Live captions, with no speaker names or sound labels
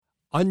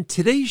On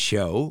today's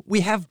show,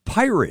 we have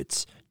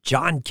pirates,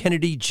 John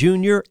Kennedy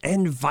Jr.,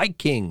 and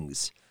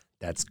Vikings.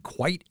 That's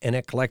quite an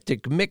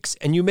eclectic mix,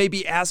 and you may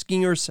be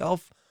asking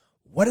yourself,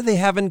 what do they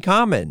have in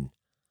common?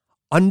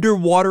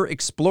 Underwater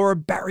explorer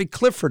Barry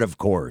Clifford, of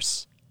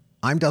course.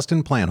 I'm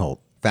Dustin Planholt,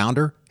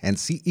 founder and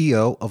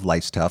CEO of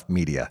Life's Tough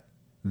Media.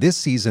 This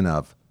season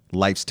of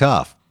Life's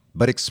Tough,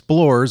 but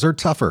Explorers Are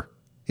Tougher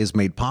is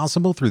made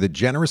possible through the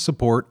generous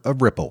support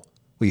of Ripple.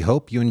 We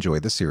hope you enjoy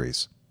the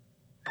series.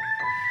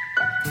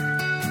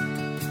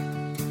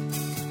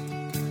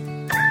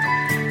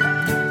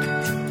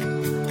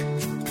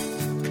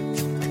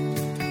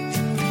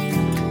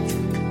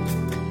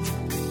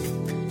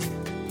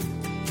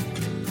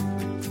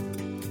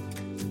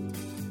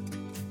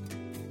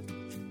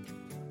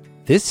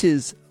 This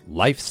is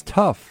Life's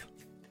Tough,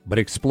 but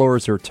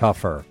Explorers Are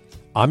Tougher.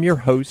 I'm your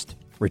host,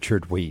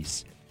 Richard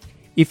Weiss.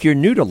 If you're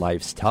new to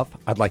Life's Tough,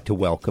 I'd like to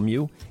welcome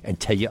you and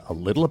tell you a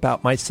little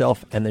about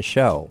myself and the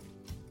show.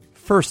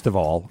 First of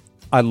all,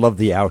 I love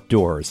the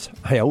outdoors.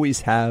 I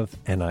always have,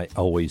 and I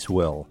always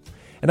will.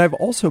 And I've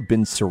also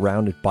been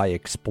surrounded by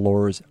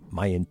explorers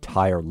my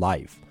entire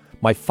life.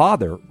 My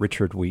father,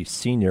 Richard Weiss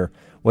Sr.,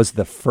 was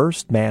the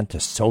first man to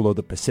solo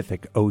the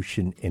Pacific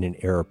Ocean in an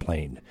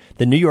airplane.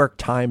 The New York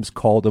Times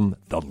called him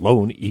the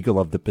Lone Eagle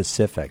of the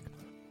Pacific.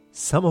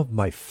 Some of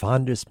my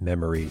fondest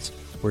memories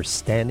were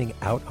standing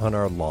out on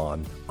our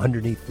lawn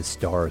underneath the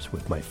stars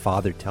with my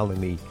father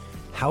telling me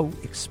how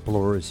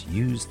explorers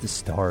use the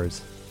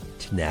stars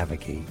to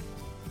navigate.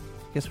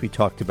 I guess we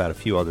talked about a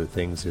few other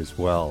things as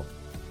well.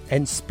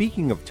 And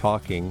speaking of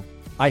talking,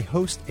 I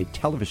host a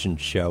television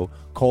show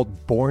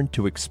called Born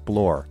to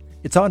Explore.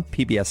 It's on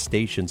PBS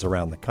stations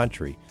around the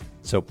country,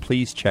 so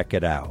please check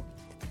it out.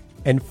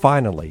 And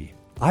finally,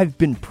 I've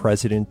been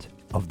president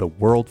of the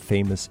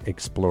world-famous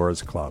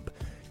Explorers Club.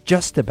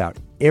 Just about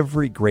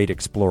every great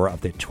explorer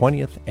of the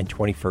 20th and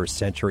 21st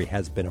century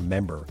has been a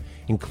member,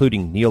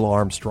 including Neil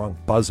Armstrong,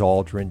 Buzz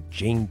Aldrin,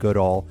 Jane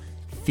Goodall,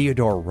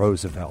 Theodore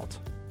Roosevelt.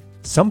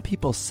 Some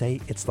people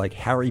say it's like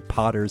Harry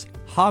Potter's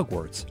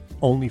Hogwarts,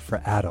 only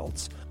for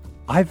adults.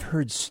 I've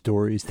heard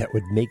stories that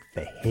would make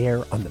the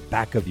hair on the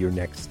back of your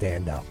neck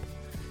stand up.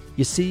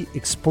 You see,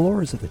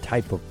 explorers are the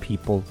type of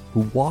people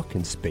who walk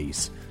in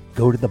space,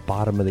 go to the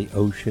bottom of the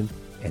ocean,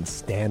 and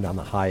stand on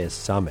the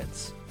highest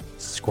summits.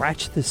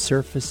 Scratch the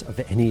surface of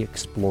any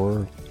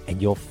explorer,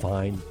 and you'll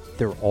find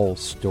they're all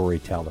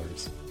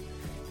storytellers.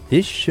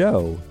 This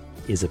show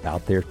is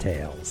about their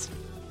tales.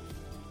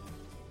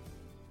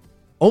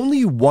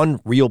 Only one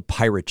real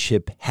pirate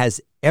ship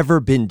has ever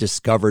been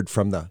discovered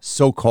from the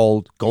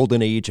so-called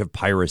golden age of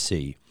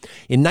piracy.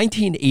 In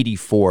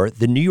 1984,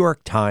 the New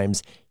York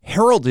Times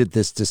heralded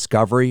this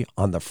discovery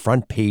on the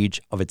front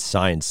page of its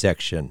science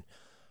section.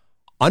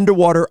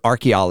 Underwater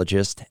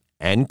archaeologist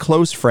and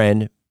close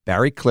friend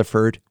Barry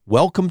Clifford,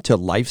 welcome to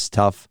Life's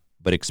Tough,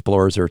 but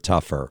Explorers Are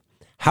Tougher.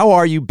 How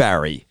are you,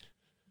 Barry?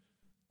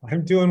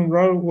 I'm doing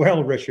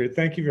well, Richard.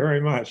 Thank you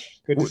very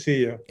much. Good to see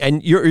you.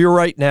 And you're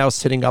right now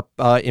sitting up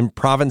in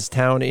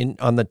Provincetown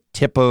on the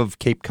tip of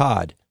Cape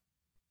Cod.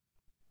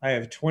 I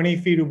have 20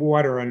 feet of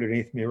water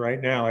underneath me right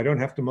now. I don't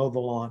have to mow the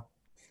lawn.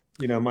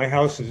 You know, my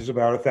house is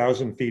about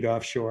 1,000 feet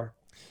offshore.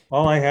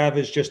 All I have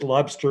is just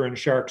lobster and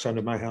sharks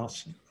under my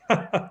house.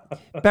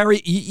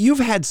 Barry, you've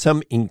had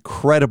some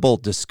incredible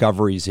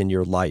discoveries in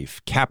your life.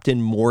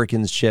 Captain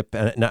Morgan's ship,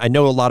 and I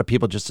know a lot of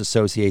people just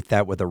associate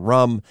that with a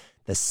rum.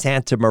 The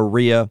Santa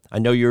Maria. I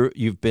know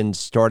you've been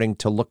starting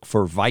to look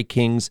for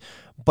Vikings,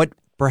 but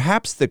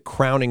perhaps the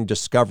crowning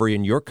discovery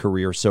in your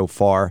career so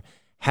far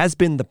has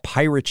been the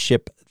pirate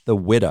ship, the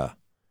Whydah.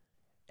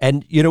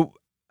 And, you know,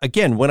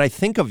 again, when I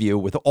think of you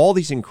with all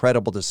these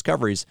incredible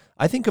discoveries,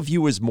 I think of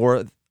you as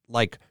more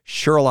like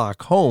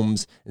Sherlock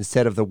Holmes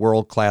instead of the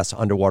world-class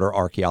underwater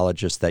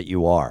archaeologist that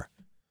you are.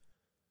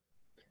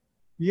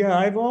 Yeah,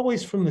 I've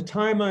always, from the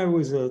time I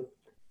was a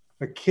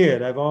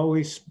kid, I've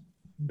always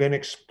been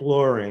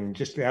exploring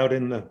just out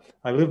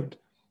I lived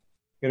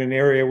in an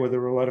area where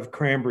there were a lot of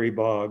cranberry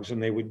bogs,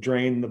 and they would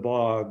drain the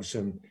bogs,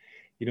 and,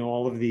 you know,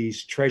 all of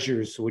these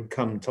treasures would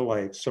come to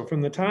light. So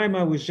from the time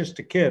I was just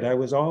a kid, I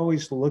was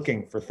always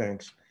looking for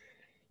things.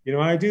 You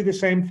know, I do the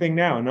same thing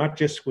now, not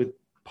just with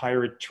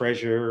pirate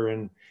treasure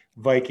and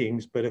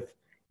Vikings, but if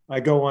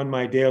I go on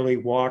my daily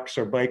walks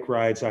or bike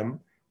rides, I'm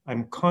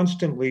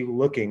constantly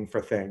looking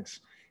for things.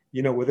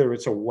 You know, whether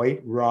it's a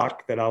white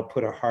rock that I'll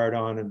put a heart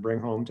on and bring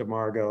home to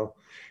Margot.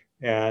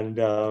 And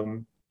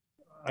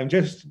I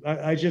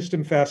just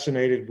am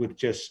fascinated with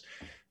just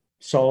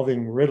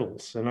solving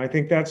riddles. And I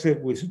think that's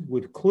it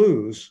with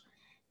clues.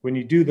 When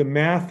you do the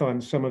math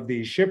on some of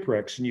these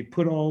shipwrecks and you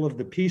put all of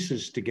the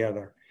pieces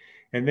together,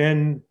 and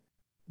then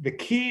the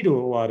key to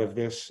a lot of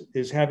this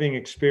is having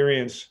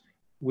experience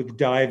with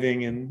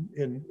diving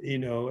and you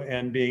know,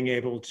 and being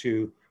able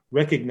to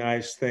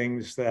recognize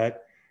things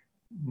that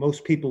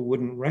most people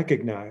wouldn't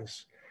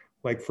recognize.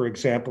 Like, for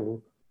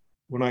example,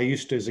 when I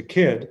used to, as a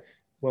kid,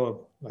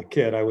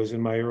 I was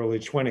in my early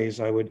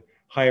 20s, I would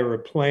hire a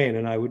plane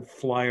and I would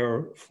fly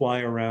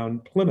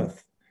around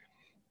Plymouth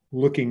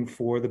looking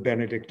for the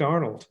Benedict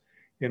Arnold.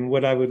 And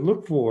what I would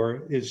look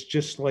for is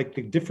just like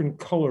the different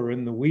color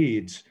in the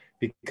weeds,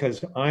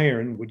 because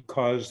iron would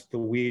cause the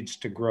weeds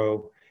to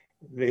grow.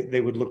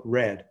 They would look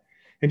red.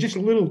 And just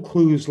little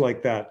clues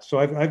like that. So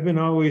I've been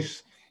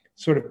always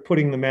sort of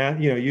putting the math,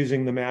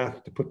 using the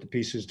math to put the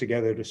pieces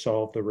together to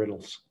solve the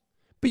riddles.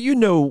 But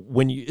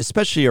when you,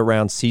 especially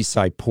around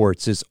seaside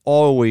ports, there's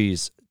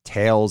always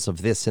tales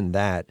of this and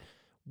that.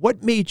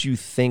 What made you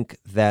think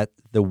that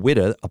the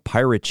Whydah, a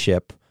pirate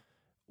ship,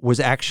 was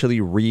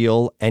actually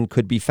real and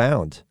could be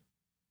found?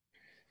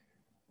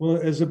 Well,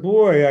 as a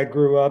boy, I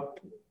grew up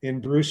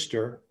in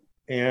Brewster,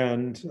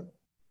 and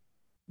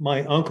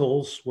my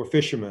uncles were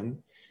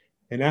fishermen.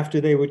 And after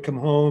they would come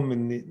home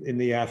in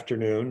the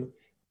afternoon,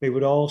 they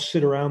would all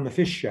sit around the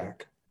fish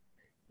shack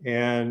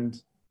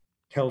and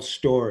tell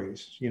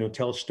stories,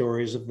 tell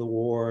stories of the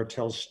war,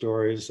 tell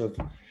stories of,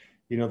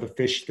 the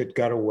fish that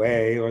got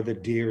away or the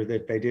deer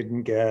that they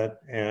didn't get.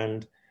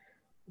 And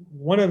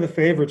one of the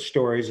favorite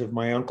stories of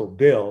my Uncle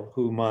Bill,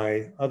 who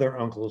my other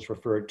uncles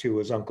referred to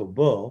as Uncle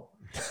Bull,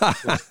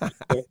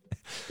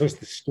 was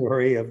the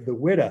story of the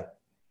Whydah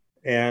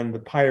and the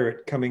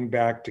pirate coming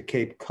back to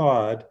Cape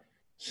Cod,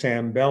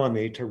 Sam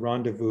Bellamy, to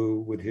rendezvous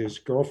with his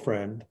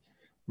girlfriend,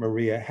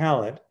 Maria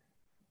Hallett,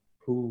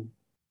 who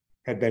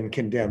had been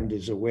condemned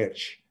as a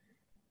witch.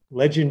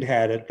 Legend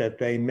had it that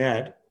they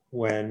met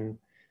when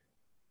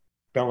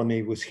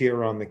Bellamy was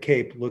here on the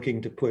Cape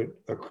looking to put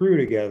a crew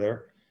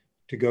together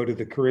to go to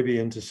the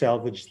Caribbean to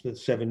salvage the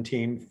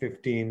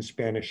 1715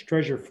 Spanish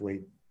treasure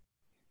fleet.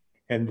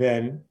 And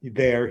then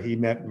there he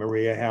met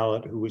Maria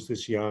Hallett, who was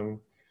this young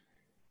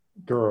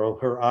girl.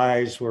 Her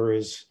eyes were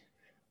as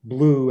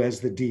blue as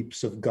the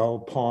deeps of Gull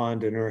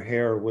Pond, and her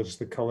hair was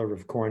the color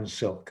of corn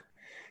silk.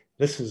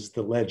 This is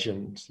the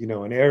legend,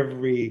 and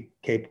every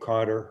Cape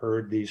Codder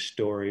heard these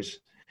stories,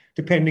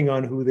 depending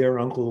on who their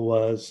uncle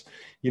was,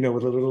 with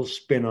a little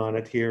spin on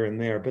it here and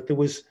there. But there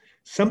was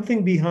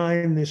something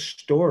behind this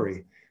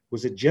story.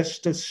 Was it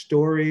just a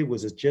story?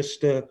 Was it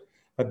just a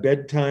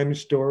bedtime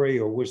story?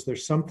 Or was there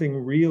something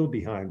real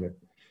behind it?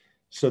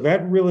 So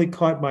that really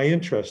caught my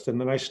interest. And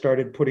then I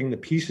started putting the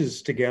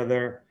pieces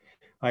together.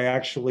 I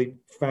actually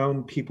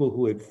found people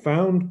who had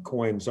found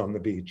coins on the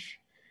beach,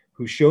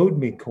 who showed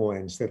me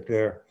coins that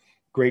their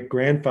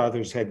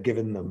great-grandfathers had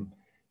given them,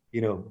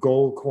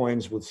 gold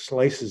coins with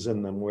slices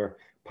in them, where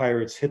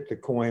pirates hit the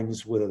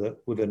coins with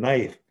a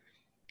knife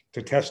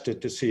to test it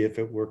to see if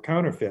it were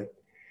counterfeit.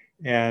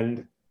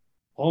 And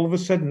all of a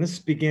sudden, this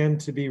began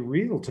to be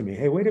real to me.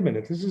 Hey, wait a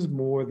minute, this is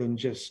more than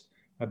just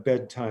a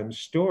bedtime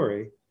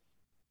story.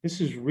 This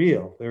is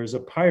real. There's a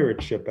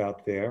pirate ship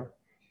out there.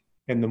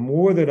 And the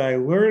more that I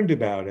learned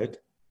about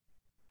it,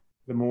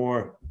 the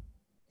more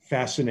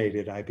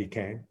fascinated I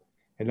became.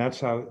 And that's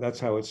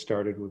how it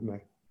started with me.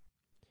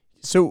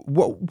 So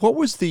what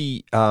was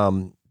the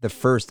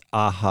first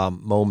aha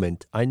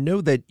moment? I know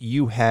that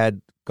you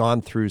had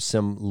gone through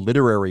some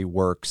literary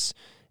works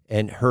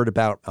and heard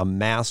about a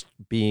mast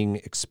being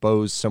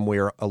exposed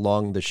somewhere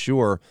along the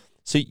shore.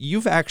 So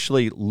you've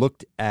actually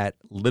looked at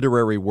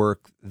literary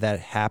work that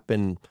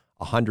happened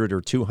 100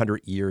 or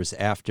 200 years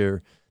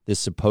after this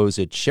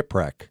supposed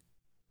shipwreck.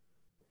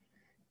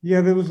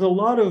 Yeah, there was a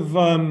lot of,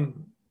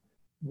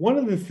 one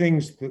of the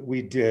things that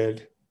we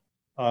did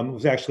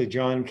was actually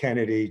John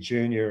Kennedy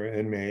Jr.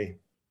 and me,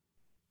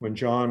 when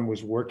John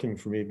was working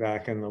for me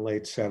back in the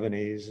late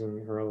 70s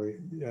and early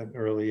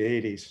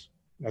 80s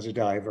as a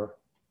diver.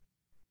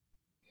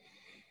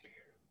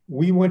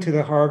 We went to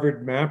the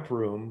Harvard map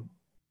room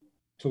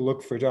to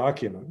look for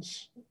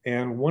documents.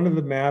 And one of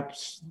the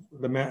maps,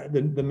 the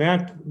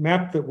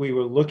map that we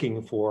were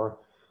looking for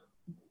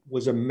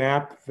was a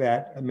map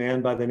that a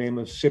man by the name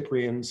of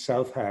Cyprian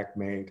Southhack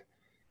made.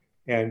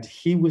 And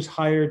he was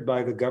hired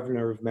by the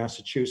governor of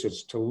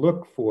Massachusetts to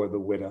look for the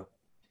Whydah.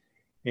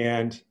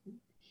 And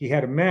he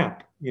had a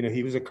map,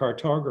 he was a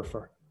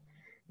cartographer.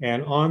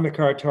 And on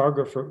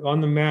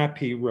the map,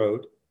 he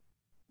wrote,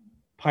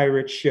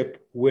 "Pirate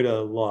ship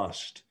Whydah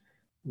lost,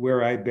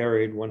 where I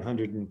buried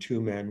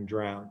 102 men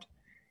drowned."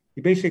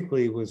 He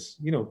basically was,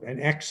 an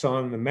X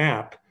on the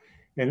map.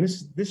 And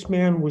this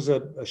man was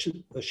a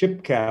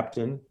ship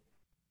captain,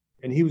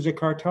 and he was a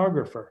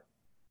cartographer.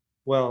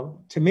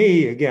 Well, to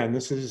me, again,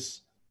 this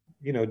is,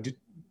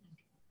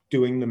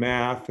 doing the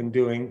math and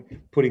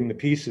putting the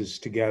pieces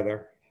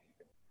together.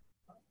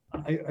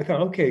 I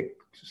thought, okay,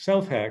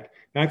 Southhack.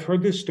 Now I've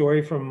heard this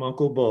story from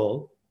Uncle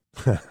Bull,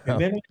 and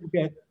then I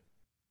get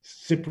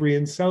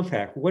Cyprian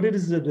Southhack. What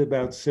is it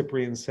about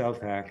Cyprian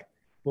Southhack?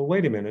 Well,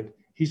 wait a minute.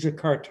 He's a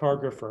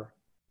cartographer.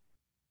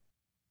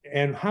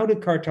 And how do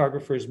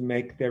cartographers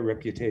make their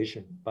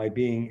reputation? By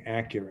being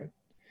accurate.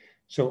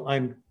 So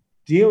I'm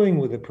dealing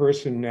with a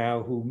person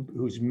now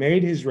who's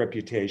made his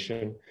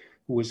reputation,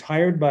 who was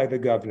hired by the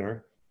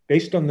governor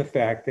based on the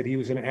fact that he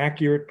was an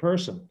accurate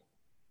person.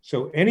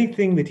 So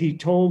anything that he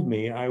told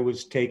me, I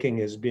was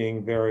taking as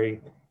being very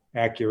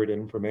accurate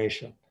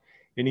information.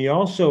 And he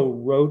also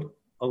wrote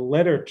a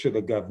letter to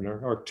the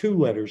governor, or 2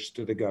 letters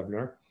to the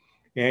governor,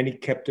 and he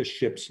kept a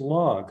ship's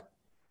log.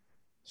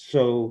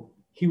 So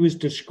he was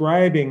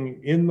describing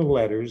in the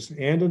letters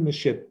and in the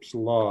ship's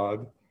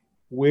log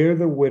where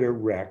the Witta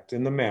wrecked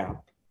in the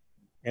map,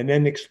 and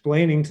then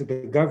explaining to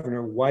the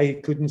governor why he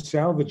couldn't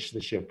salvage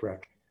the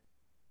shipwreck,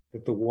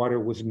 that the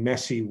water was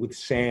messy with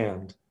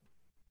sand,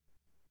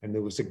 and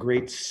there was a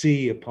great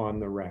sea upon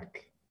the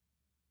wreck.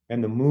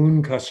 And the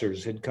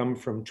Mooncussers had come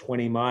from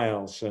 20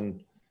 miles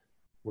and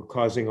were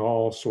causing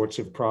all sorts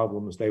of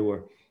problems. They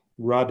were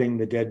robbing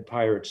the dead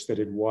pirates that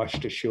had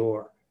washed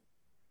ashore.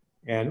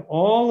 And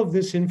all of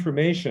this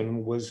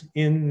information was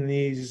in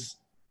these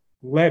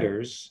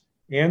letters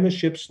and the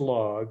ship's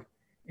log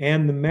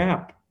and the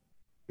map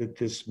that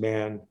this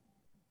man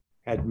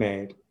had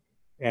made.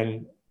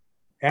 And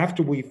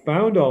after we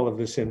found all of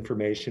this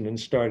information and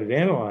started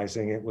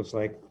analyzing it, was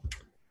like,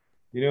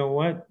 you know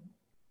what?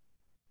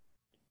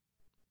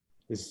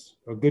 There's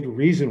a good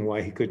reason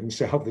why he couldn't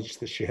salvage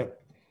the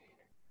ship.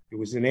 It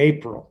was in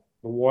April.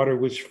 The water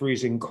was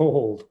freezing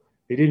cold.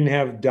 They didn't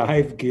have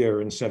dive gear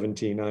in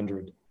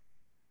 1700.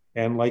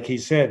 And like he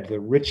said,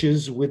 the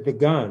riches with the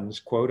guns,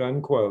 quote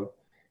unquote,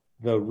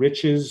 the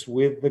riches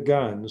with the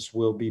guns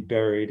will be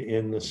buried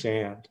in the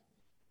sand.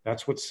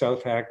 That's what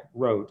Southhack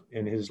wrote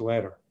in his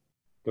letter.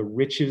 The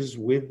riches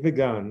with the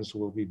guns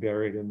will be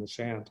buried in the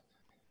sand.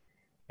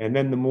 And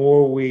then the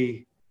more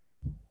we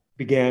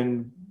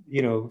began,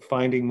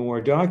 finding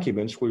more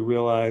documents, we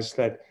realized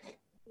that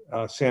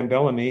Sam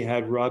Bellamy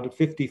had robbed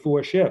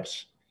 54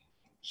 ships.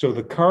 So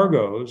the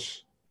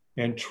cargoes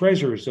and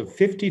treasures of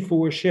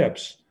 54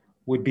 ships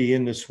would be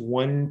in this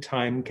one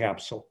time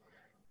capsule,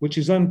 which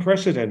is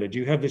unprecedented.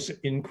 You have this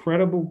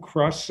incredible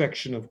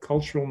cross-section of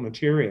cultural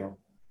material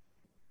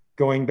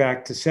going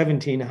back to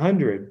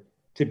 1700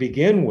 to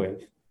begin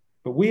with,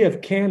 but we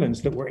have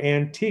cannons that were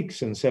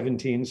antiques in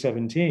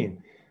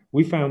 1717.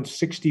 We found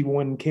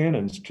 61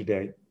 cannons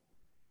today,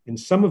 and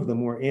some of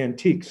them were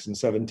antiques in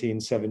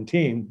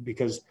 1717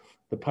 because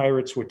the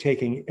pirates were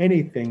taking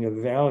anything of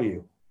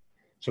value.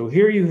 So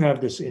here you have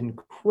this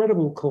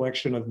incredible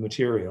collection of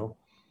material,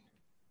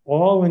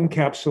 all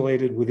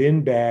encapsulated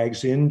within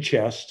bags, in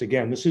chests.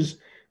 Again, this is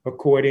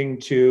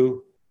according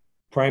to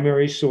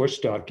primary source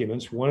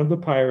documents. One of the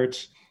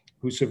pirates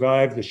who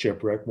survived the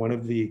shipwreck, one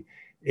of the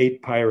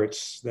 8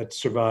 pirates that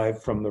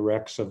survived from the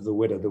wrecks of the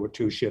Witta, there were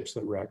 2 ships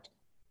that wrecked.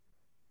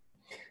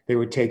 They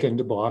were taken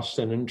to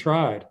Boston and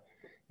tried.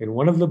 And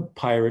one of the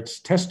pirates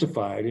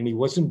testified, and he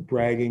wasn't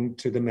bragging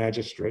to the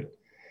magistrate,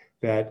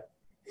 that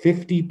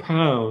 50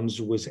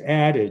 pounds was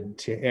added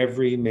to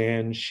every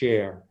man's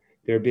share,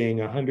 there being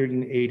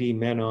 180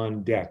 men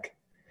on deck.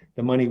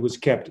 The money was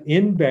kept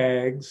in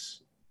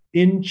bags,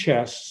 in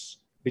chests,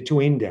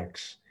 between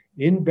decks.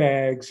 In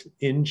bags,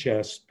 in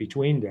chests,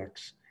 between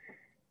decks.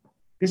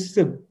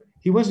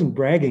 He wasn't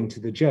bragging to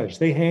the judge.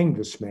 They hanged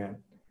this man.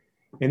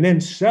 And then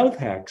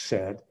Southhack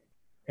said,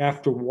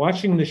 after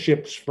watching the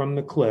ships from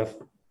the cliff,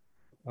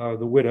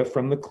 the Witta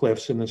from the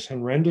cliffs in this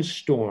horrendous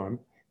storm,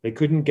 they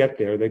couldn't get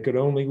there. They could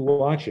only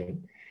watch it.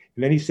 And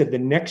then he said the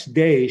next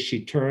day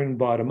she turned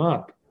bottom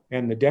up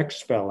and the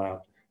decks fell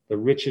out. The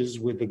riches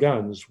with the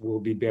guns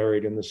will be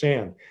buried in the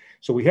sand.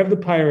 So we have the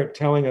pirate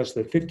telling us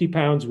that 50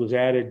 pounds was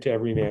added to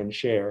every man's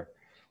share,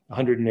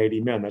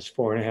 180 men, that's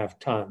 4.5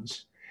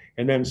 tons.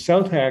 And then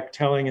Southhack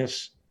telling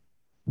us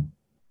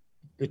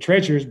the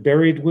treasure's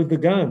buried with the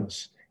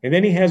guns. And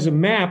then he has a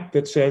map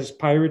that says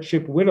pirate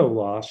ship Witta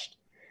lost,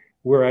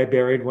 where I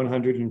buried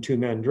 102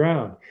 men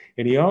drowned.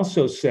 And he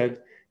also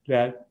said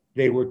that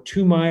they were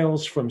 2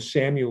 miles from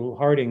Samuel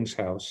Harding's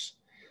house.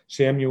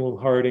 Samuel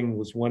Harding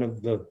was one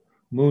of the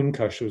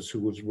Mooncussers who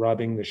was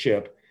robbing the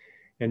ship.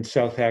 And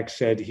Southhack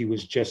said he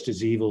was just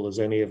as evil as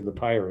any of the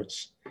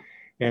pirates.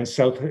 And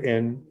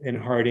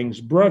Harding's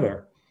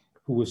brother,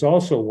 who was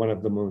also one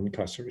of the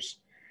Mooncussers,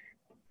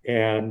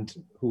 and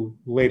who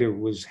later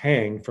was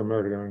hanged for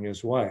murdering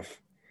his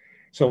wife.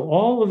 So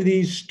all of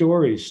these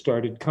stories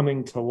started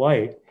coming to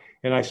light,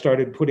 and I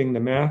started putting the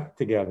math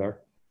together.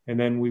 And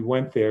then we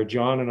went there,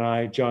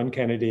 John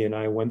Kennedy and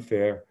I went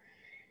there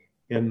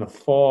in the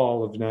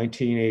fall of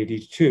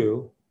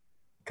 1982,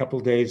 a couple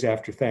of days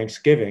after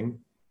Thanksgiving,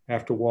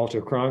 after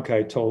Walter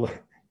Cronkite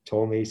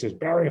told me, he says,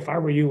 Barry, if I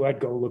were you, I'd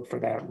go look for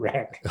that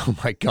wreck. Oh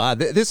my God.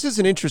 This is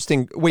an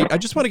interesting, wait, I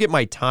just want to get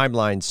my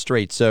timeline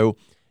straight. So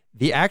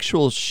the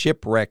actual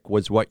shipwreck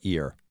was what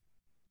year?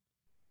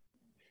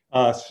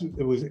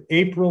 It was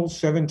April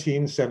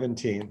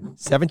 1717.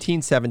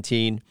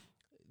 1717.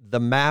 The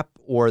map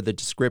or the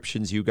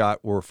descriptions you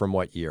got were from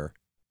what year?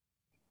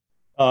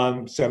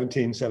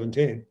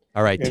 1717.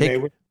 All right.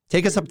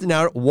 Take us up to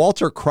now.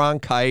 Walter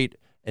Cronkite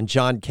and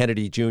John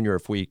Kennedy Jr.,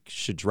 if we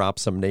should drop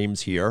some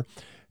names here,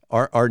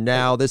 are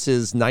now, this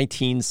is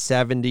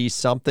 1970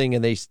 something,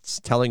 and they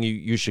telling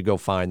you should go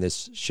find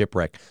this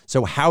shipwreck.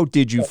 So how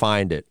did you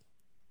find it?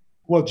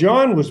 Well,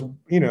 John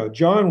was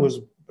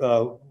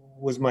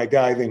my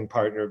diving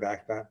partner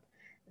back then.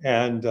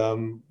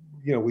 And,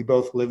 we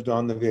both lived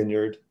on the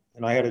vineyard,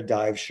 and I had a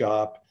dive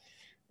shop.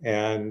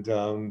 And,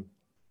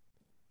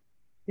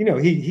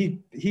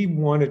 he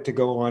wanted to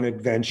go on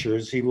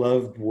adventures. He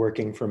loved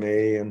working for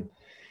me. And,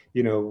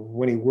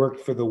 when he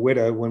worked for the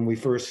Witta, when we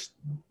first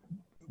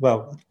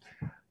well,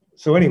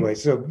 so anyway,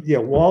 so yeah,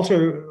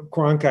 Walter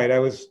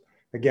Cronkite,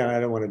 again, I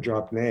don't want to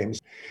drop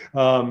names,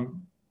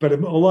 but a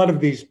lot of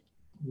these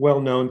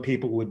well-known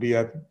people would be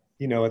at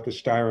the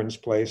Styron's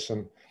place.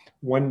 And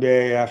one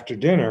day after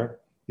dinner,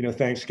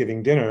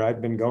 Thanksgiving dinner,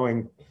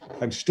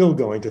 I'm still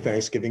going to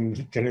Thanksgiving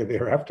dinner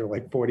there after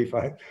like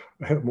 45,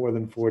 more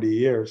than 40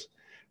 years.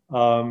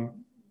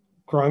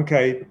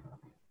 Cronkite,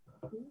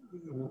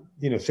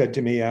 said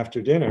to me after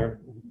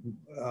dinner,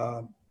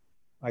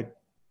 I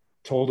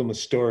told him a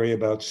story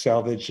about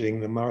salvaging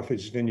the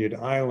Martha's Vineyard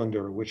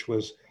Islander, which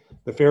was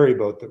the ferry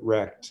boat that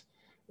wrecked.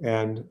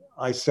 And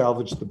I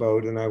salvaged the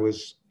boat, and I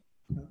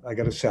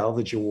got a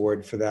salvage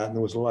award for that. And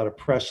there was a lot of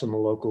press in the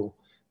local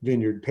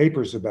vineyard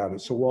papers about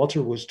it. So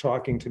Walter was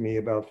talking to me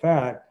about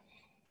that.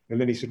 And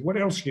then he said, "What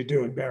else are you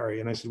doing, Barry?"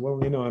 And I said, "Well,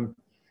 I'm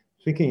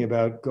thinking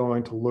about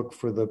going to look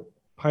for the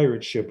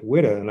pirate ship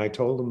Witta." And I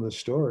told him the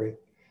story.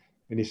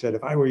 And he said,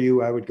 "If I were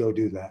you, I would go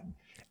do that."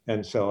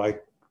 And so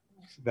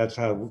that's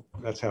how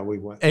we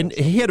went. And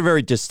he had a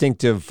very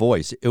distinctive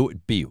voice. It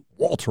would be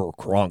Walter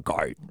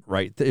Cronkite,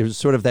 right? It was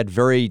sort of that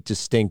very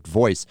distinct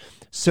voice.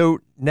 So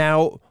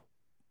now,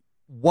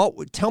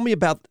 tell me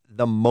about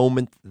the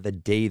moment, the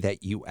day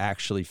that you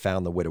actually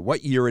found the Witta.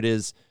 What year it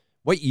is?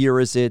 What year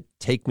is it?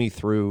 Take me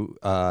through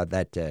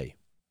that day.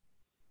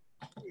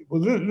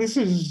 Well, this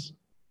is,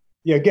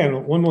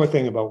 again, one more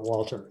thing about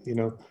Walter.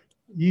 You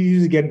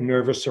usually get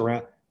nervous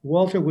around.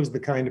 Walter was the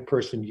kind of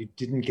person you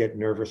didn't get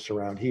nervous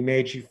around. He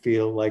made you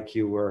feel like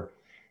you were.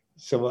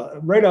 So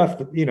right off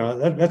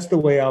that's the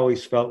way I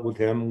always felt with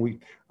him.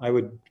 I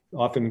would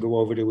often go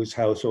over to his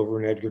house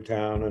over in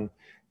Edgartown, and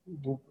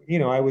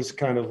I was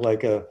kind of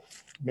like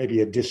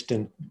maybe a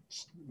distant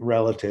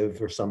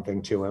relative or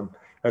something to him.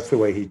 That's the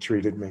way he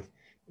treated me.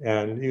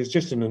 And he was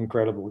just an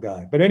incredible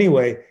guy. But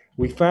anyway,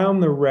 we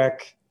found the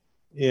wreck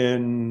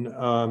in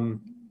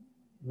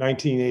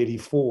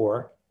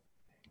 1984.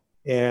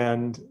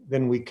 And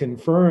then we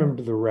confirmed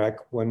the wreck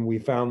when we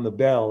found the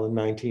bell in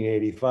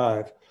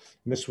 1985.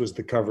 And this was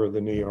the cover of the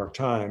New York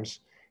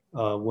Times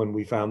when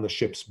we found the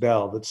ship's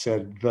bell that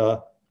said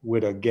the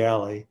Witta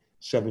Galley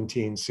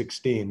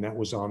 1716. That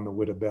was on the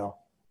Witta bell.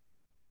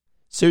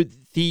 So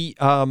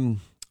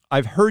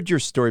I've heard your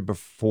story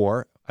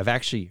before. I've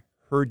actually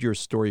heard your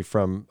story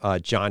from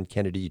John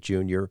Kennedy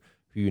Jr.,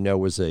 who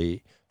was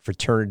a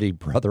fraternity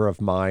brother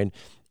of mine.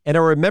 And I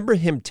remember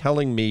him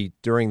telling me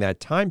during that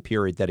time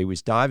period that he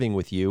was diving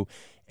with you,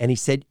 and he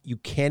said, "You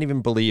can't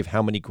even believe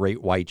how many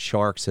great white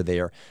sharks are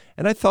there."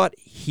 And I thought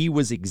he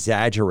was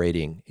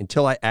exaggerating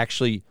until I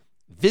actually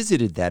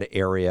visited that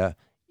area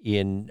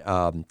in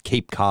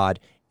Cape Cod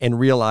and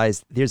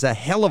realized there's a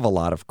hell of a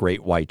lot of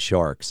great white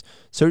sharks.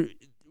 So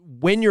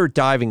when you're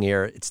diving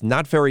there, it's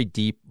not very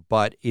deep,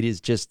 but it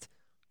is just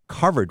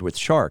covered with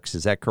sharks.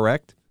 Is that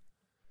correct?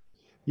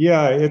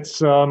 Yeah,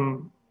 it's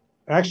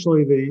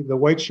actually the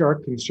White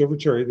Shark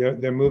Conservatory.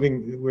 They're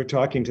moving. We're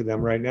talking to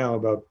them right now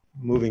about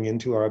moving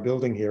into our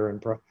building here,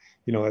 and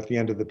at the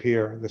end of the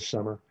pier this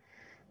summer.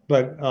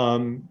 But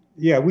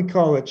we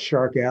call it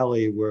Shark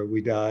Alley where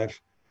we dive.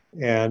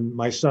 And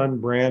my son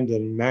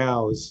Brandon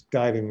now is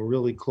diving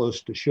really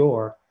close to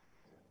shore.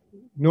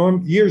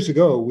 Years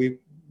ago, we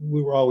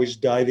were always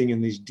diving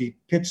in these deep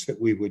pits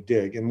that we would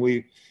dig, and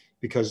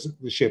because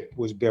the ship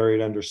was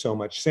buried under so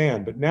much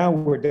sand. But now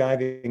we're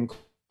diving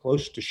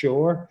close to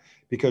shore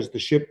because the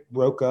ship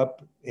broke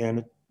up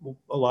and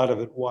a lot of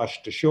it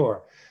washed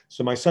ashore.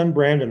 So my son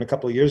Brandon, a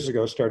couple of years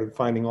ago, started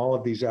finding all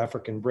of these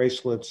African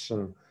bracelets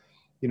and,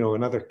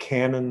 another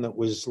cannon that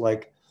was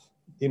like,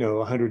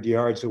 100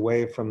 yards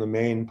away from the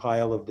main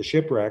pile of the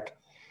shipwreck.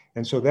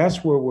 And so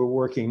that's where we're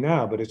working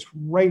now, but it's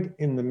right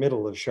in the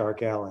middle of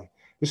Shark Alley.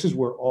 This is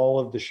where all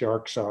of the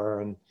sharks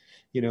are. And,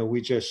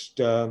 we just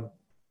try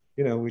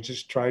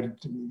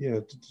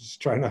to,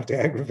 just try not to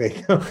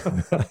aggravate them.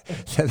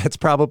 That's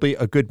probably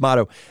a good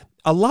motto.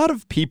 A lot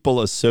of people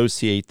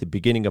associate the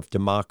beginning of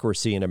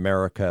democracy in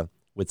America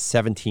with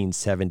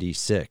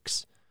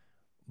 1776,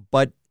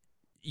 but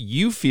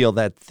you feel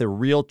that the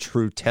real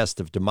true test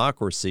of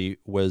democracy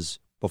was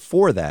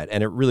before that,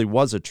 and it really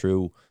was a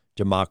true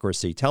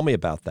democracy. Tell me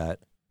about that.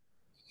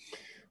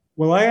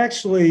 Well, I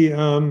actually,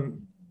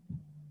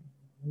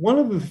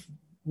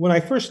 when I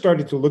first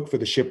started to look for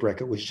the shipwreck,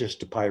 it was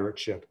just a pirate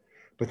ship.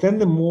 But then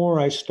the more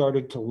I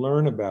started to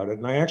learn about it,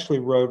 and I actually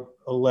wrote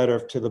a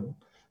letter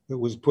that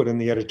was put in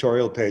the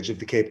editorial page of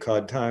the Cape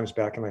Cod Times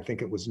back in, I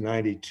think it was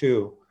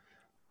 92,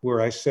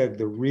 where I said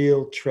the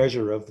real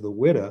treasure of the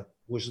Witta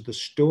was the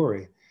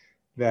story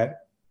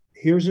that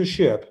here's a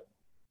ship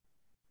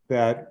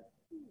that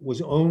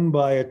was owned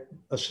by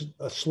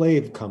a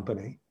slave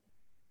company.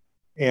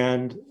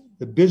 And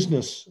the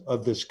business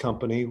of this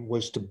company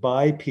was to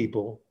buy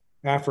people,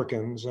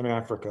 Africans in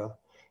Africa,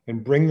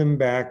 and bring them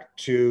back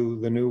to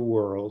the New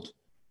World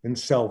and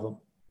sell them,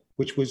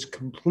 which was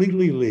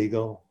completely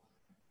legal,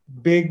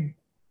 big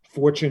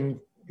fortune,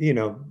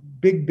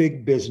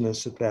 big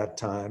business at that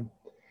time.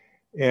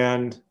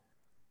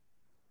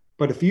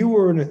 But if you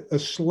were a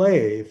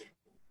slave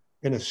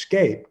and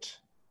escaped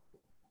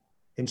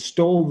and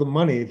stole the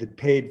money that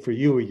paid for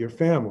you or your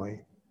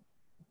family,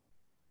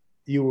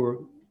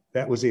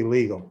 that was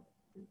illegal.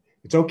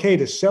 It's okay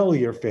to sell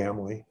your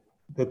family,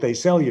 that they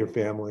sell your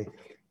family,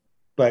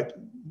 but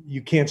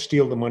you can't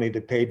steal the money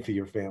that paid for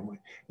your family.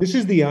 This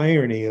is the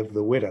irony of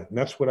the Witta. And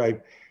that's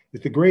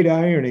the great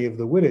irony of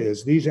the Witta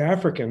is these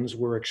Africans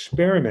were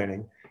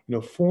experimenting,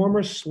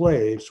 former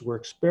slaves were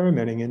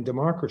experimenting in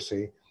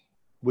democracy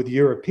with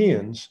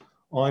Europeans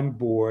on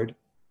board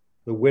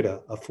the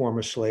Witta, a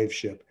former slave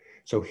ship.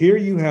 So here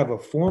you have a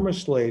former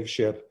slave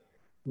ship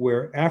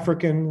where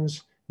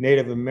Africans,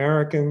 Native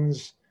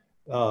Americans,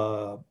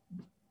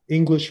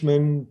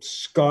 Englishmen,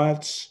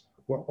 Scots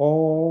were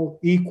all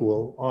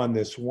equal on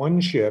this one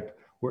ship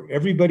where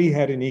everybody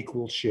had an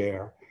equal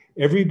share,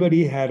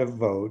 everybody had a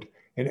vote,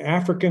 and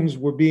Africans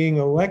were being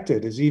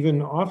elected as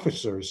even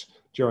officers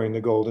during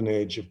the golden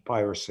age of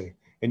piracy,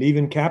 and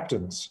even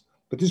captains.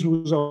 But this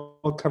was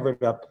all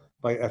covered up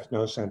by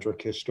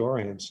ethnocentric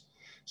historians.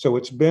 So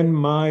it's been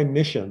my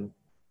mission,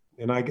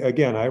 and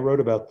I wrote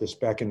about this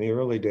back in the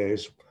early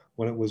days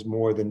when it was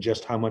more than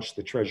just how much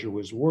the treasure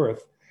was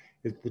worth.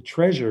 The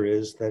treasure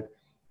is that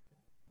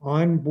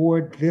on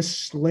board this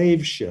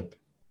slave ship,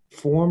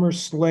 former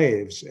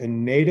slaves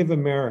and Native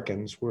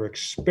Americans were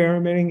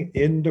experimenting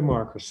in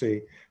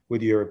democracy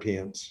with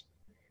Europeans.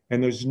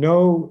 And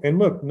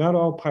look, not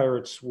all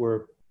pirates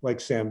were like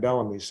Sam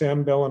Bellamy.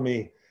 Sam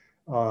Bellamy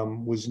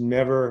there's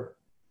never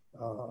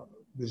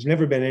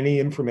been any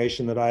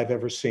information that I've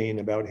ever seen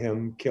about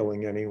him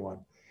killing anyone.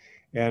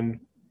 And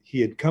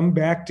he had come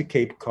back to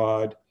Cape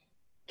Cod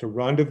to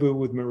rendezvous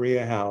with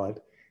Maria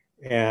Hallett,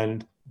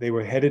 and they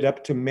were headed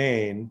up to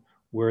Maine,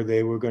 where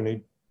they were going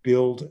to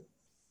build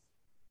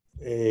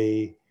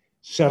a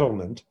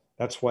settlement.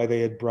 That's why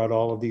they had brought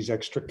all of these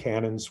extra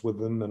cannons with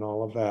them and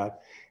all of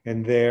that.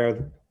 And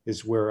there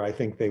is where I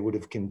think they would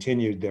have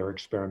continued their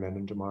experiment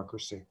in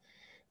democracy.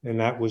 And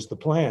that was the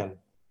plan.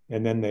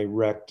 And then they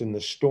wrecked in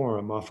the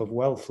storm off of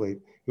Wellfleet.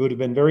 It would have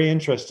been very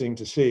interesting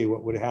to see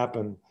what would have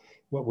happened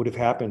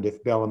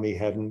if Bellamy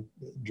hadn't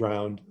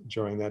drowned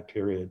during that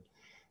period.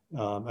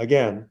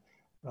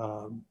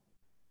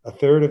 A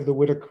third of the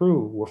Witta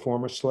crew were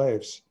former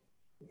slaves,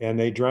 and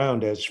they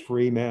drowned as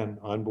free men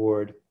on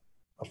board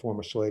a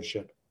former slave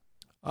ship.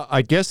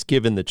 I guess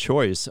given the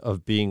choice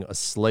of being a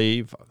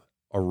slave,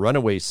 a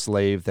runaway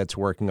slave that's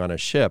working on a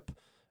ship,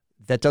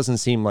 that doesn't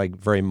seem like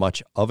very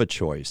much of a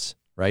choice,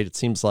 right? It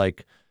seems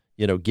like,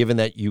 given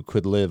that you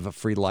could live a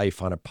free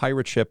life on a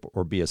pirate ship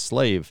or be a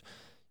slave,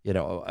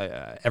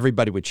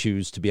 everybody would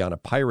choose to be on a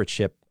pirate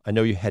ship. I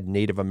know you had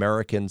Native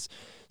Americans.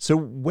 So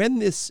when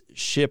this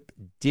ship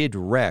did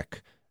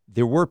wreck,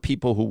 there were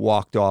people who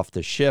walked off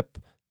the ship.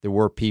 There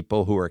were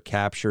people who were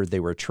captured. They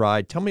were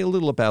tried. Tell me a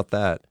little about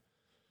that.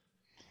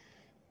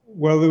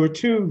 Well, there were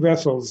two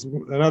vessels.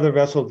 Another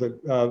vessel that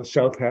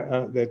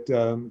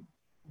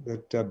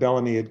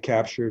Bellamy had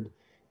captured,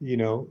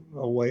 a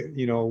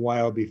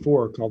while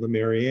before, called the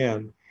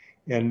Marianne,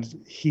 and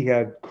he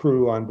had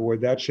crew on board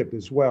that ship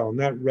as well. And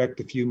that wrecked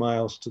a few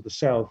miles to the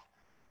south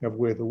of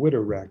where the Witta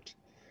wrecked.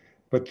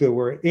 But there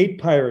were 8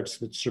 pirates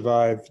that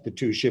survived the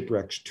 2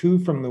 shipwrecks, 2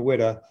 from the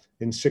Witta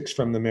and 6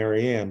 from the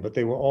Marianne, but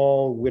they were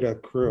all Witta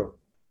crew.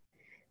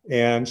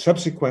 And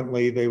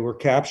subsequently, they were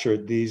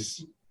captured,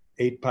 these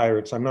 8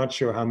 pirates. I'm not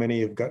sure how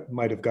many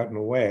might have gotten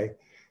away.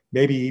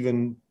 Maybe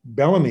even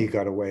Bellamy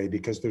got away,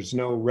 because there's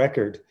no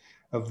record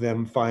of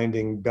them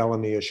finding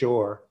Bellamy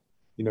ashore,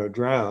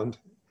 drowned.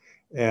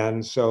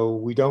 And so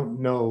we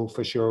don't know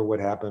for sure what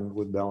happened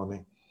with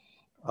Bellamy.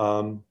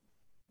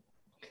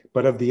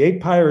 But of the 8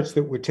 pirates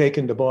that were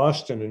taken to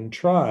Boston and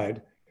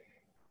tried,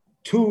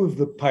 2 of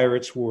the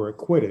pirates were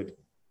acquitted.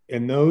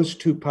 And those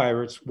 2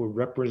 pirates were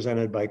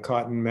represented by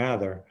Cotton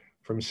Mather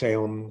from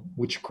Salem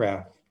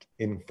witchcraft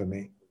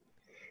infamy.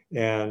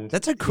 And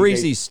that's a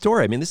crazy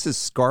story. I mean, this is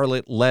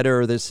Scarlet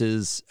Letter. This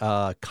is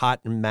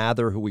Cotton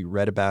Mather, who we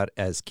read about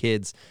as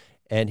kids.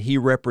 And he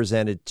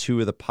represented 2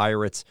 of the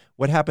pirates.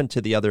 What happened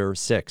to the other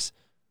 6?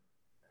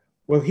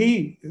 Well,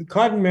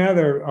 Cotton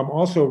Mather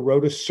also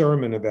wrote a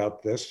sermon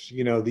about this,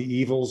 the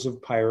evils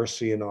of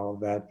piracy and all of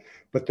that.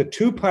 But the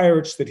 2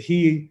 pirates that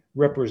he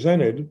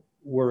represented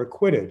were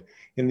acquitted.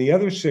 And the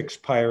other 6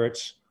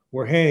 pirates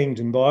were hanged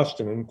in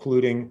Boston,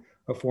 including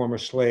a former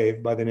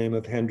slave by the name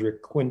of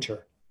Hendrick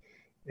Quinter.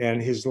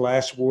 And his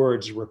last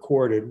words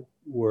recorded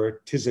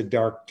were, "'Tis a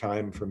dark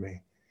time for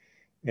me."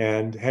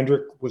 And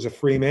Hendrick was a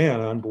free man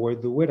on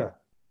board the Witta.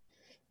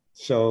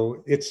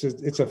 So it's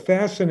a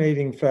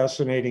fascinating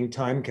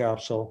time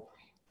capsule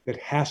that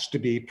has to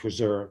be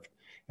preserved.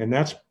 And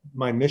that's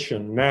my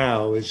mission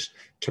now, is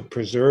to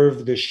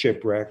preserve this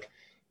shipwreck,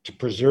 to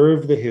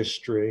preserve the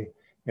history,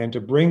 and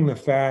to bring the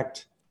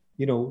fact,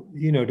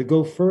 to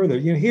go further.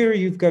 Here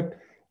you've got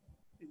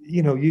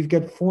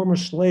former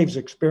slaves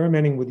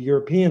experimenting with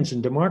Europeans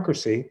in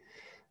democracy,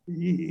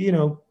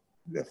 a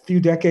few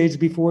decades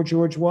before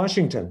George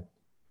Washington.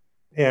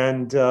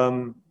 And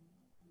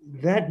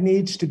that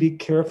needs to be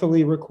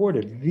carefully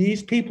recorded.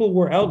 These people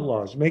were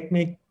outlaws. Make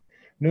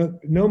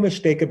no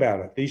mistake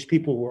about it. These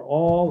people were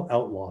all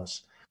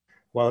outlaws.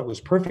 While it was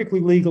perfectly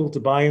legal to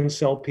buy and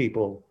sell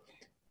people,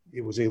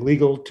 it was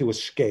illegal to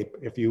escape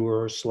if you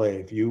were a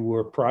slave. You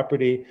were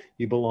property,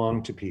 you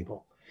belonged to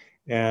people.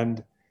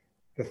 And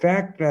the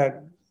fact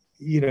that,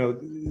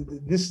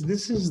 this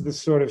is the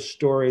sort of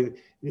story,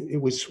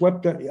 it was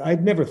swept. I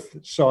never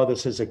saw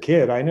this as a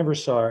kid. I never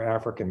saw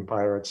African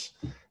pirates,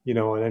 in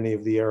any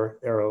of the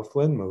Errol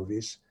Flynn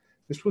movies.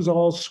 This was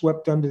all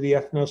swept under the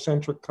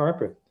ethnocentric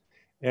carpet.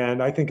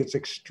 And I think it's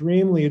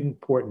extremely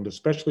important,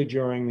 especially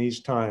during these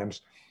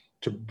times,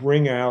 to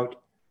bring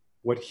out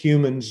what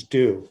humans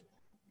do.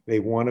 They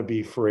want to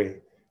be free.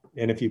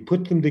 And if you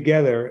put them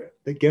together,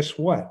 guess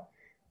what?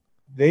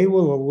 They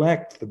will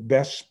elect the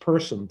best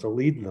person to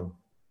lead them,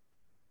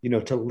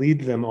 to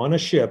lead them on a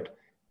ship.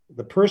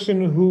 The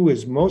person who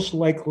is most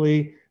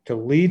likely to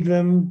lead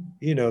them,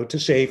 to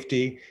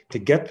safety, to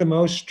get the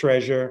most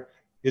treasure,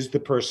 is the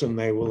person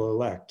they will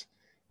elect.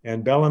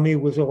 And Bellamy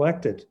was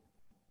elected.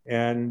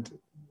 And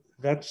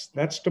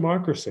that's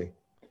democracy.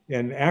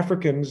 And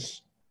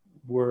Africans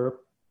were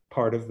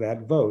part of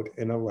that vote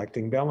in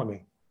electing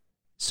Bellamy.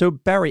 So,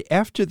 Barry,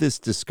 after this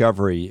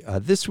discovery,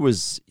 this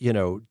was,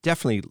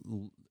 definitely,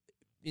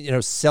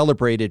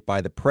 celebrated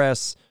by the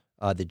press,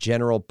 the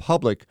general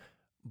public,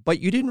 but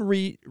you didn't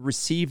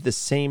receive the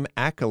same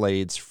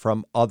accolades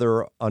from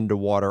other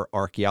underwater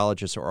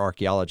archaeologists or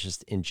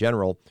archaeologists in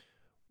general.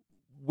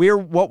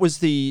 What was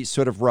the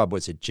sort of rub?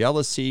 Was it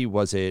jealousy?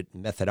 Was it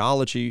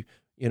methodology?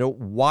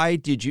 Why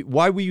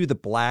were you the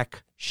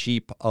black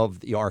sheep of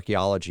the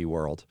archaeology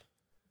world?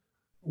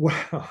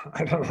 Well,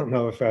 I don't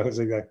know if I was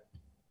a guy.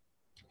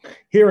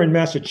 Here in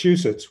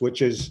Massachusetts,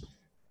 which is,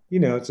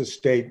 it's a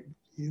state,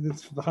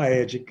 it's the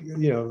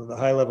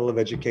high level of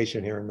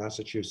education here in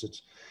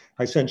Massachusetts.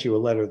 I sent you a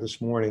letter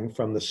this morning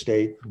from the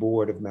State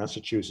Board of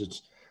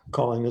Massachusetts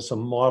calling this a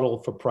model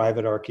for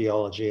private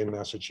archaeology in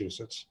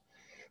Massachusetts.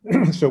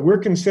 So we're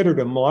considered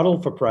a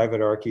model for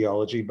private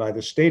archaeology by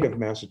the state of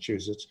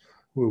Massachusetts,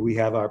 where we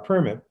have our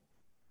permit.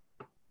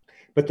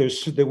 But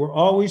there were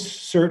always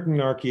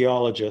certain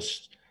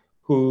archaeologists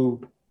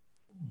who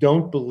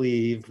don't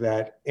believe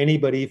that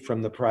anybody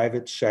from the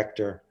private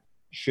sector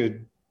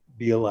should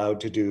be allowed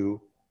to do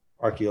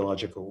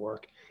archaeological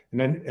work. And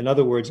then, in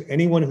other words,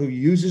 anyone who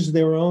uses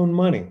their own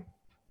money,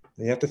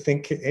 you have to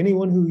think,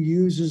 anyone who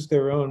uses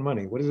their own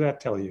money, what does that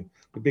tell you?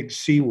 The big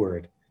C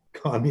word,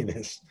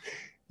 communist,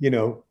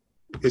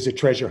 is a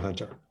treasure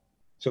hunter.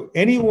 So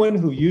anyone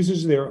who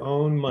uses their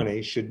own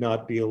money should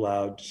not be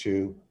allowed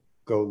to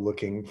go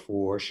looking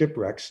for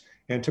shipwrecks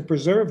and to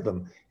preserve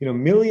them.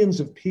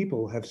 Millions of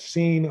people have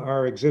seen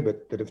our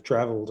exhibit that have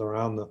traveled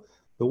around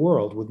the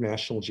world with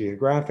National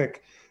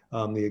Geographic,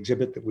 the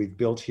exhibit that we've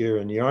built here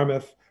in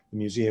Yarmouth, the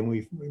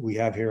museum we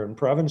have here in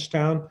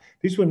Provincetown.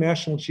 These were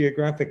National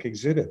Geographic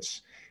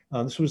exhibits.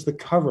 This was the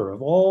cover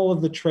of all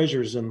of the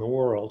treasures in the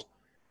world.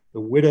 The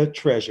Whydah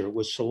treasure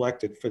was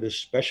selected for this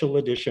special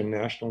edition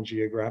National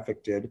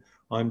Geographic did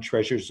on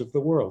Treasures of the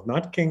World.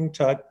 Not King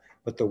Tut,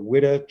 but the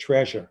Whydah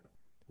treasure.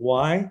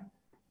 Why?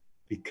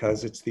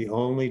 Because it's the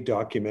only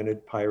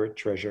documented pirate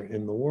treasure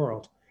in the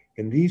world.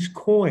 And these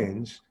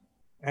coins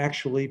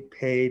actually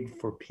paid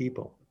for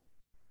people,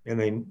 and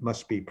they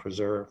must be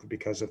preserved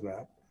because of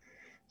that.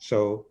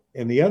 So,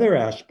 and the other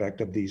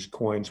aspect of these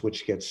coins,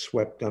 which gets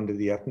swept under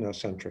the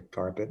ethnocentric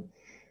carpet,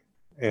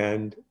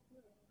 and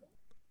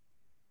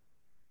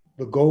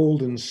the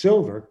gold and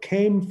silver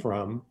came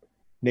from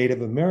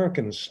Native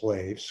American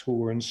slaves who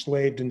were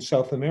enslaved in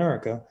South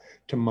America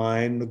to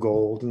mine the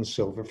gold and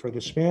silver for the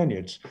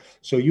Spaniards.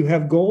 So you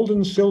have gold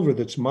and silver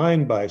that's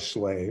mined by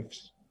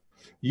slaves,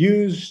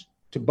 used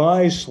to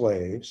buy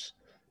slaves,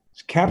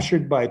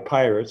 captured by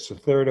pirates, a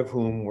third of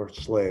whom were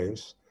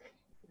slaves.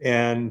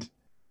 And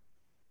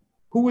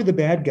who were the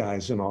bad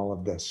guys in all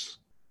of this?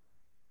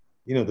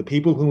 The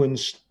people who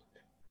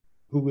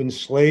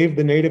enslaved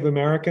the Native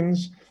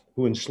Americans,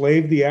 who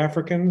enslaved the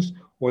Africans,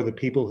 or the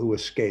people who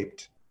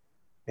escaped.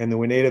 And there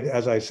were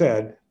as I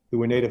said, there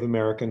were Native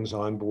Americans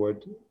on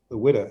board the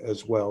Whydah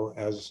as well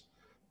as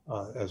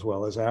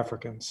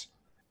Africans.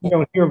 You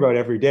don't hear about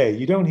every day.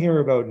 You don't hear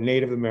about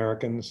Native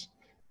Americans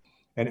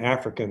and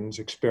Africans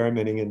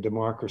experimenting in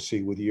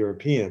democracy with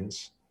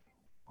Europeans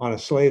on a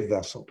slave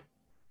vessel.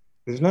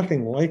 There's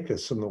nothing like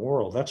this in the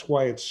world. That's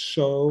why it's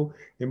so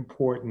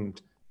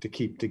important to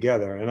keep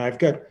together. And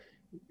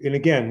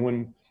again,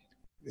 when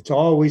it's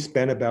always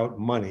been about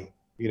money.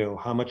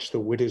 How much the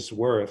Whydah's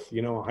worth,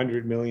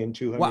 100 million,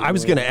 200 Well, I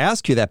was going to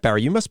ask you that,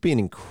 Barry. You must be an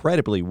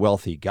incredibly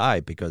wealthy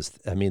guy because,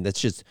 that's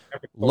just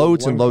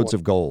loads and loads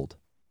of gold.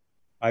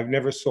 I've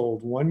never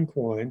sold one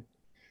coin.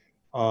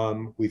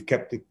 We've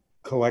kept the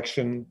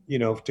collection,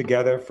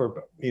 together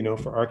for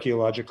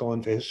archaeological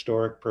and for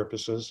historic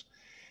purposes.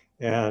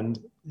 And,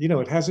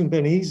 it hasn't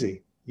been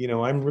easy.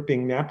 I'm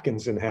ripping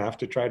napkins in half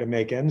to try to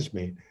make ends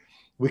meet.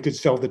 We could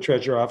sell the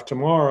treasure off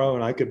tomorrow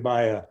and I could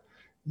buy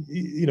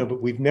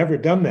but we've never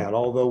done that,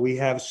 although we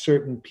have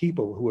certain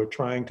people who are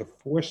trying to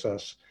force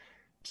us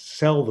to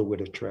sell the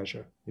Whydah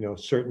treasure.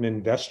 Certain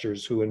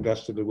investors who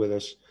invested with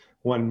us,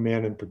 one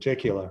man in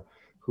particular,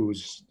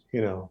 who's,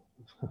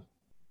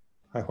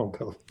 I won't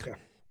go there.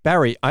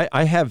 Barry,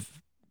 I have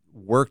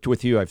worked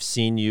with you. I've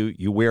seen you.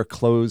 You wear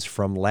clothes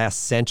from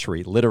last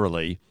century,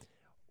 literally.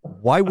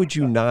 Why would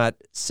you not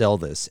sell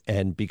this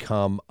and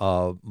become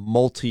a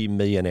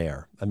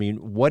multi-millionaire? I mean,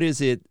 what is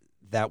it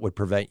that would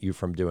prevent you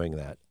from doing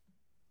that?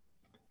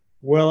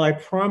 Well, I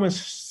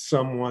promised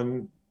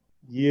someone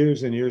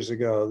years and years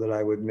ago that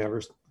I would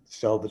never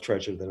sell the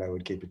treasure, that I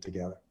would keep it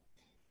together.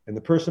 And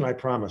the person I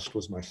promised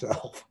was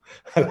myself.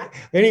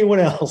 Anyone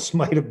else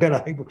might have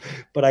been,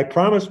 but I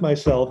promised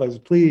myself, I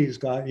said, please,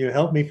 God,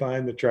 help me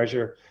find the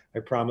treasure. I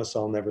promise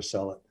I'll never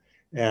sell it.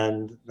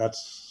 And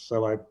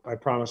I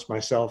promised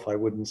myself I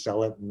wouldn't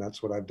sell it, and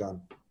that's what I've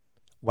done.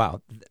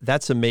 Wow,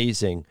 that's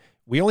amazing.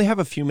 We only have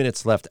a few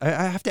minutes left. I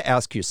have to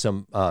ask you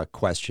some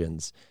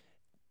questions.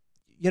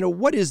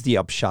 What is the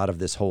upshot of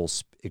this whole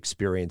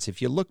experience?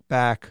 If you look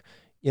back,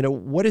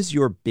 what is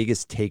your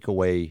biggest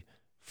takeaway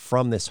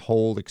from this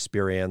whole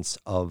experience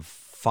of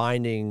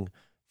finding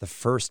the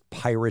first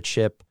pirate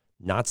ship,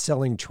 not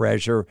selling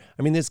treasure?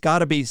 I mean, there's got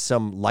to be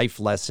some life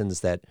lessons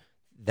that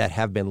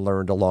have been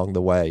learned along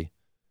the way.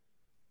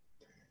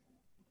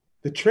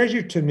 The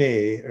treasure to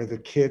me are the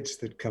kids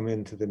that come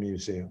into the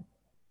museum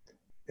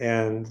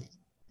and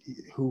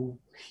who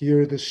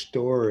hear the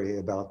story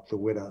about the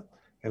widow.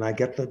 And I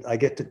get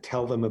to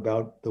tell them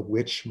about the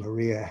witch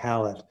Maria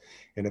Hallett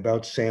and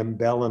about Sam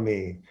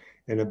Bellamy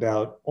and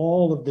about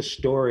all of the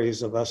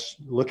stories of us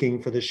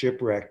looking for the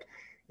shipwreck,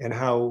 and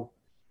how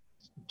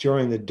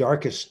during the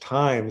darkest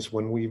times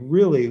when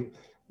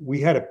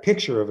we had a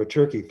picture of a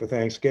turkey for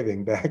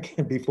Thanksgiving back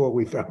before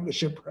we found the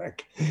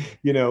shipwreck.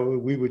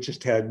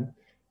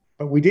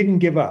 But we didn't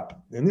give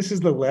up. And this is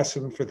the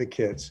lesson for the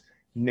kids.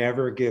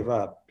 Never give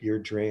up your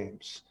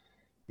dreams.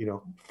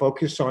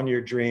 Focus on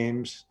your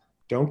dreams.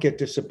 Don't get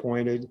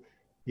disappointed.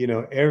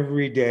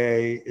 Every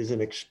day is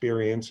an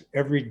experience.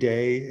 Every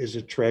day is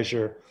a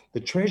treasure. The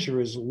treasure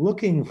is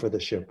looking for the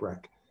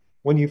shipwreck.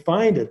 When you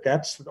find it,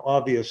 that's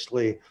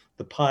obviously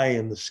the pie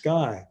in the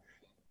sky.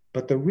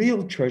 But the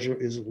real treasure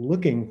is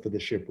looking for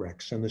the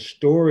shipwrecks and the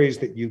stories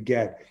that you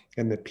get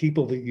and the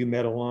people that you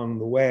met along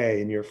the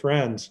way and your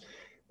friends.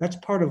 That's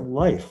part of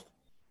life.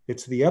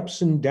 It's the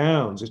ups and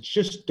downs. It's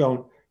just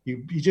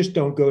you just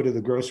don't go to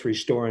the grocery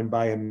store and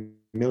buy $1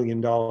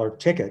 million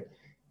ticket.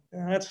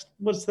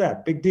 What's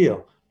that big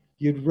deal?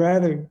 You'd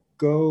rather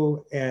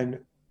go and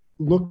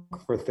look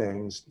for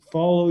things,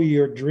 follow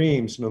your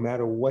dreams, no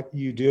matter what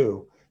you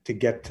do to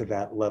get to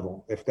that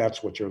level, if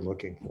that's what you're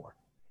looking for.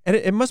 And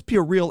it must be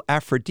a real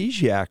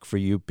aphrodisiac for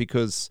you,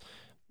 because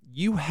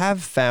you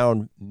have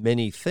found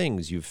many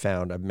things.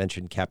 I've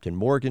mentioned Captain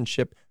Morgan's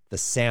ship, the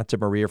Santa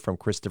Maria from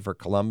Christopher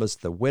Columbus,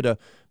 the Widow,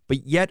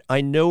 but yet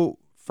I know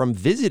from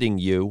visiting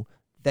you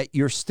that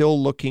you're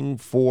still looking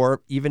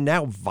for, even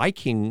now,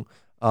 Viking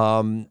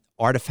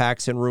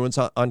artifacts and ruins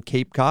on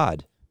Cape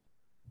Cod.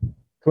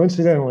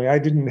 Coincidentally, I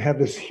didn't have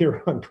this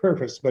here on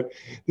purpose, but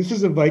this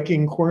is a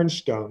Viking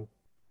cornerstone,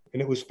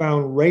 and it was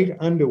found right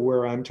under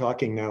where I'm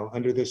talking now,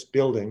 under this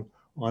building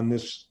on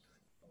this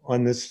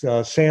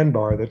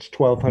sandbar that's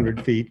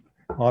 1,200 feet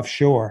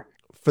offshore.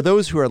 For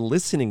those who are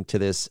listening to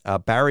this,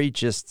 Barry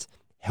just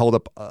held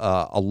up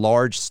a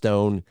large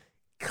stone,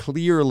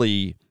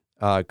 clearly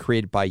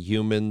created by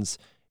humans.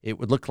 It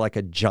would look like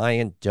a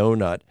giant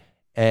donut,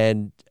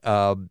 and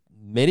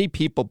many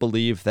people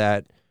believe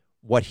that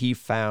what he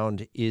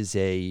found is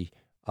a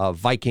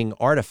Viking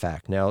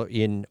artifact. Now,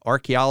 in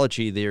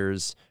archaeology,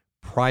 there's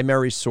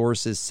primary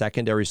sources,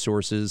 secondary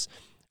sources.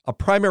 A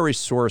primary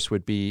source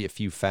would be if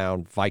you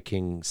found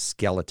Viking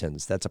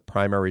skeletons. That's a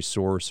primary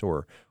source,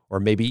 or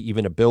maybe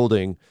even a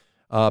building,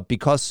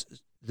 because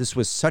this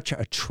was such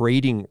a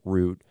trading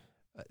route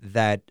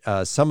that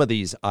some of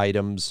these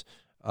items,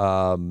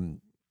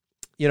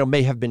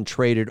 may have been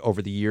traded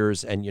over the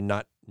years, and you're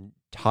not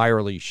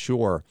entirely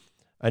sure.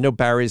 I know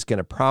Barry's going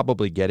to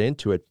probably get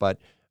into it,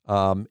 but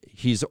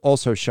he's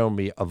also shown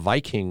me a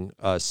Viking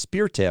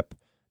spear tip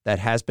that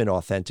has been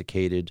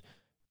authenticated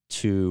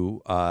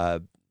to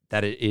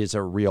that it is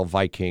a real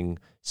Viking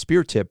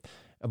spear tip.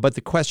 But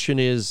the question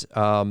is,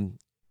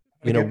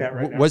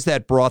 was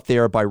that brought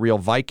there by real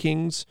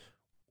Vikings,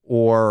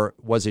 or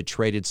was it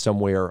traded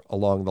somewhere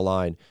along the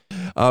line?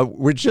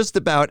 We're just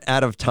about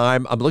out of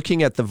time. I'm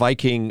looking at the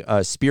Viking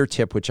spear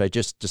tip, which I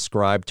just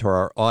described to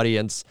our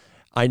audience.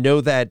 I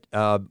know that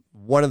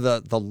one of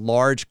the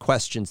large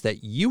questions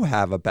that you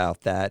have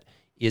about that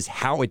is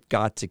how it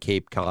got to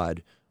Cape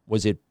Cod.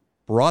 Was it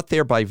brought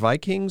there by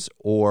Vikings,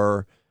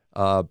 or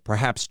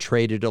perhaps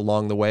traded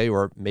along the way,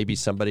 or maybe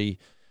somebody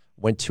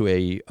went to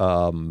a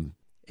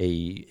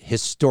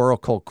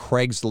historical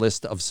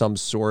Craigslist of some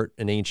sort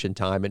in ancient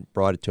time and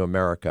brought it to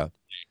America?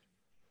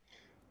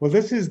 Well,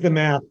 this is the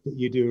math that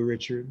you do,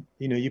 Richard.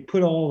 You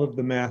put all of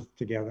the math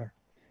together.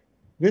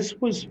 This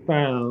was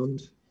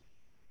found,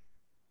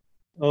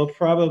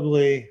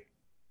 probably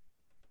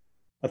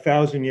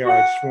 1,000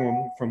 yards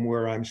from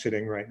where I'm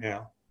sitting right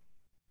now,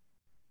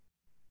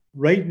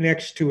 right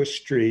next to a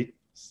street.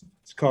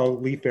 It's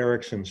called Leif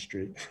Erikson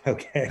Street.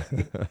 Okay.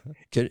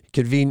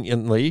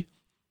 Conveniently.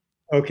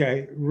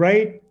 Okay.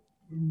 Right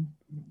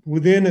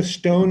within a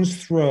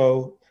stone's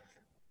throw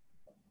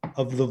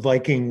of the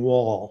Viking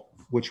Wall,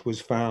 which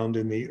was found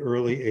in the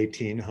early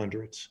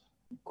 1800s,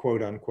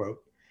 quote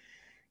unquote.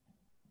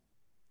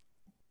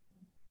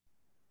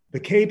 The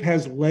Cape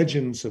has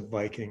legends of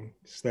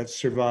Vikings that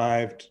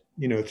survived,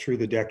 through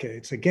the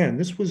decades. Again,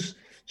 this was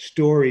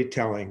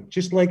storytelling,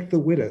 just like the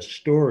Wittas,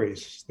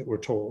 stories that were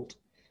told.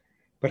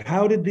 But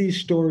how did these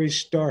stories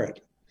start?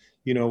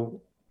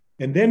 And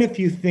then if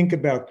you think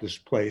about this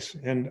place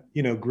and,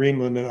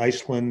 Greenland and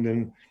Iceland,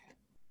 and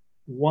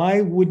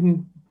why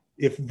wouldn't,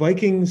 if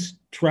Vikings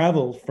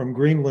traveled from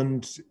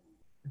Greenland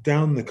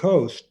down the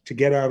coast to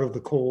get out of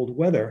the cold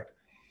weather,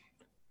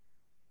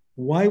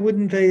 why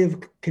wouldn't they have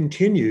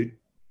continued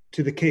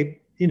to the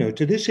Cape,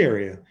 to this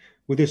area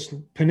where this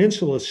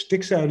peninsula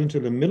sticks out into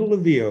the middle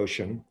of the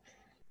ocean?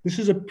 This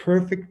is a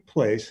perfect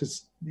place.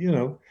 It's,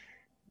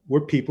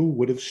 where people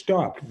would have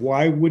stopped.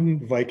 Why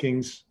wouldn't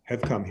Vikings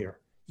have come here?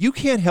 You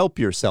can't help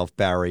yourself,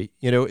 Barry.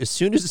 As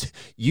soon as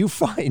you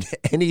find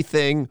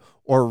anything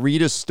or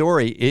read a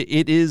story,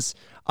 it is,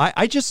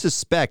 I just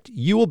suspect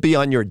you will be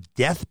on your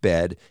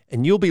deathbed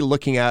and you'll be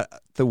looking out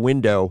the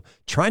window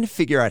trying to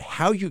figure out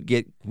how you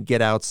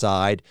get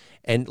outside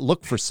and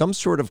look for some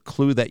sort of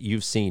clue that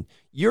you've seen.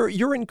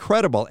 You're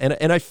incredible.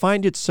 And I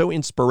find it so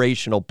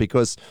inspirational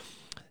because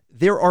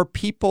there are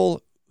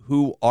people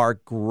who are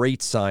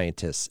great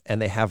scientists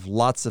and they have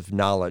lots of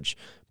knowledge,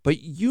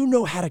 but you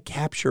know how to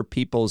capture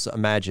people's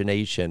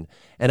imagination.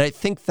 And I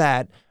think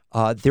that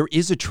there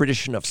is a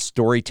tradition of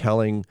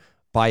storytelling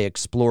by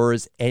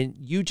explorers, and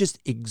you just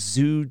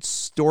exude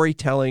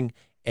storytelling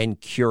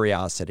and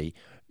curiosity.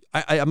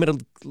 I'm going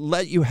to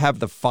let you have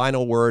the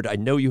final word. I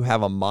know you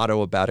have a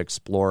motto about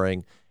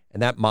exploring,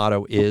 and that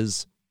motto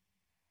is?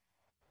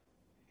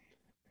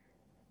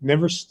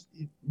 Never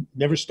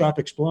stop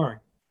exploring,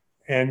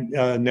 and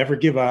never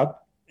give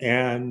up.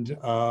 And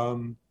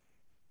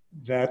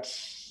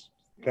that's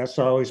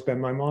always been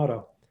my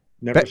motto.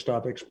 Never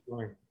stop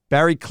exploring.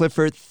 Barry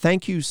Clifford,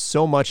 thank you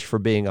so much for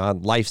being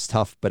on Life's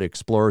Tough, but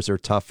Explorers Are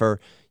Tougher.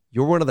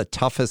 You're one of the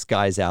toughest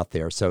guys out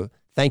there, so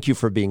thank you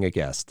for being a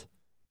guest.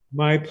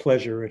 My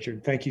pleasure,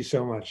 Richard. Thank you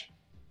so much.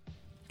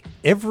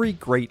 Every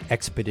great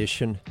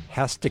expedition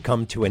has to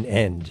come to an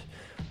end,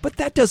 but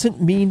that doesn't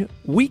mean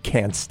we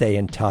can't stay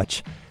in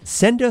touch.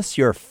 Send us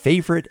your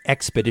favorite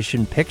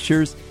expedition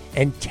pictures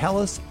and tell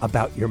us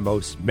about your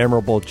most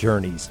memorable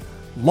journeys,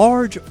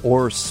 large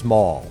or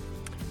small.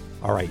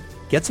 All right,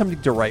 get something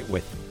to write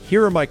with.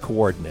 Here are my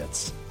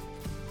coordinates: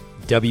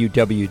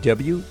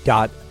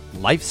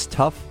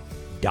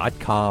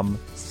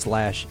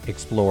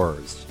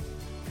 www.lifestough.com/explorers.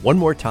 One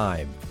more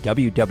time,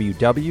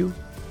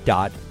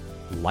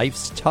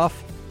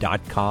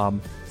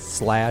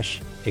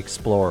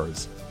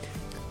 www.lifestough.com/explorers.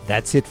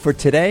 That's it for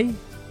today.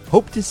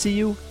 Hope to see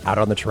you out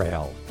on the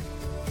trail.